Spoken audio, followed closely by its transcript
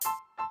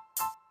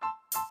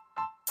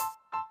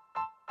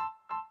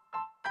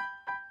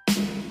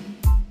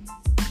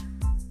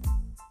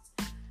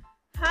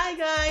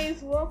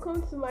guys,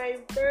 welcome to my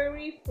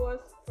very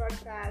first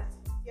podcast.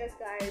 Yes,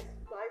 guys,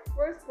 my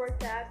first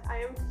podcast. I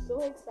am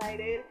so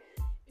excited.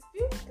 It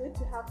feels good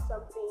to have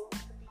something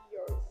to be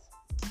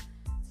yours.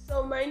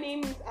 So, my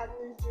name is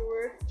Agnes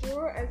Jewar.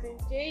 Jewar as in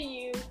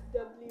Juwah.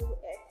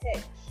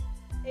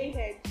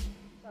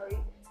 Sorry.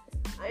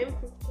 I am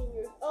 15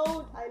 years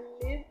old. I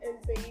live and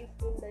based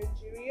in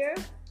Nigeria.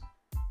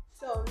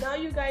 So, now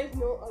you guys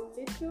know a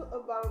little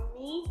about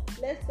me.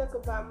 Let's talk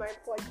about my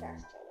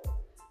podcast channel.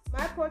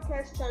 My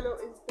podcast channel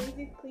is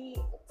basically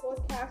a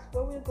podcast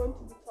where we're going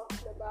to be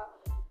talking about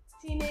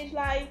teenage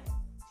life,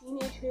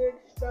 teenagehood,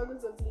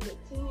 struggles of being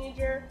a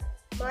teenager,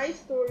 my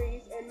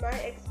stories, and my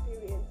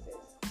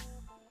experiences.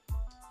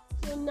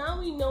 So now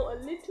we know a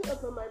little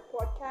about my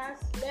podcast.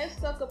 Let's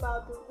talk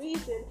about the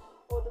reason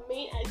or the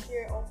main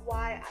idea of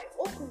why I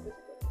opened this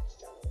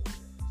podcast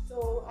channel.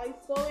 So I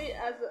saw it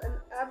as an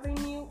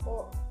avenue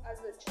or as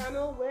a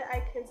channel where I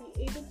can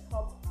be able to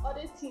help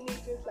other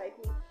teenagers like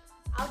me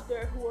out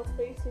there who are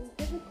facing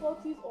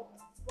difficulties or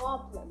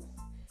problems.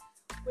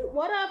 But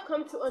what I've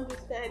come to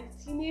understand,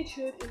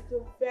 teenagehood is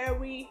a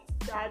very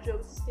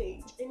fragile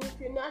stage, and if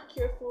you're not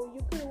careful,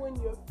 you can ruin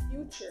your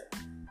future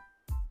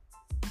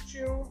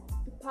through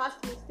the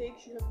past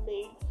mistakes you have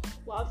made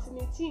while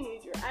being a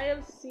teenager. I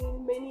have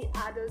seen many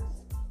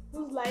adults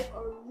whose life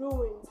are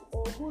ruined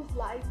or whose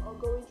life are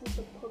going through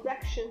some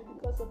correction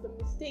because of the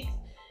mistakes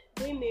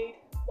they made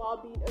while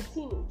being a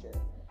teenager.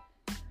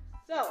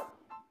 So,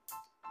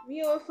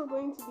 we are also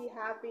going to be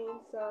having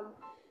some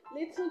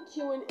little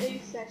Q&A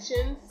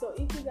sessions. So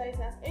if you guys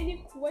have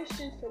any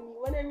questions for me,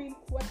 when I mean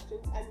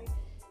questions, I mean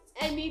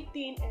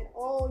anything at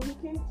all, you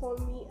can tell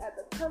me at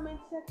the comment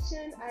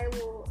section. I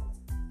will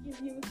give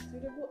you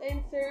suitable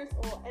answers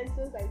or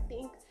answers I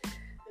think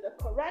that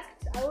are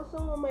correct. I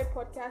also want my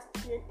podcast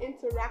to be an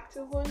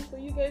interactive one, so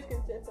you guys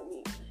can send for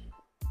me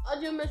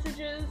audio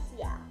messages.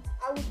 Yeah,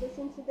 I will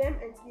listen to them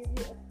and give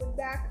you a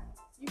feedback.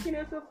 You can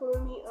also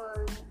follow me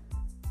on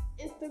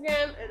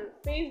Instagram and on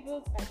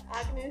Facebook at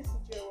Agnes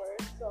Jewar.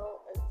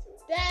 So until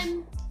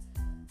then,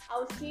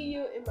 I'll see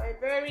you in my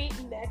very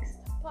next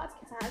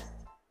podcast.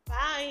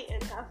 Bye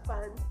and have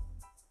fun.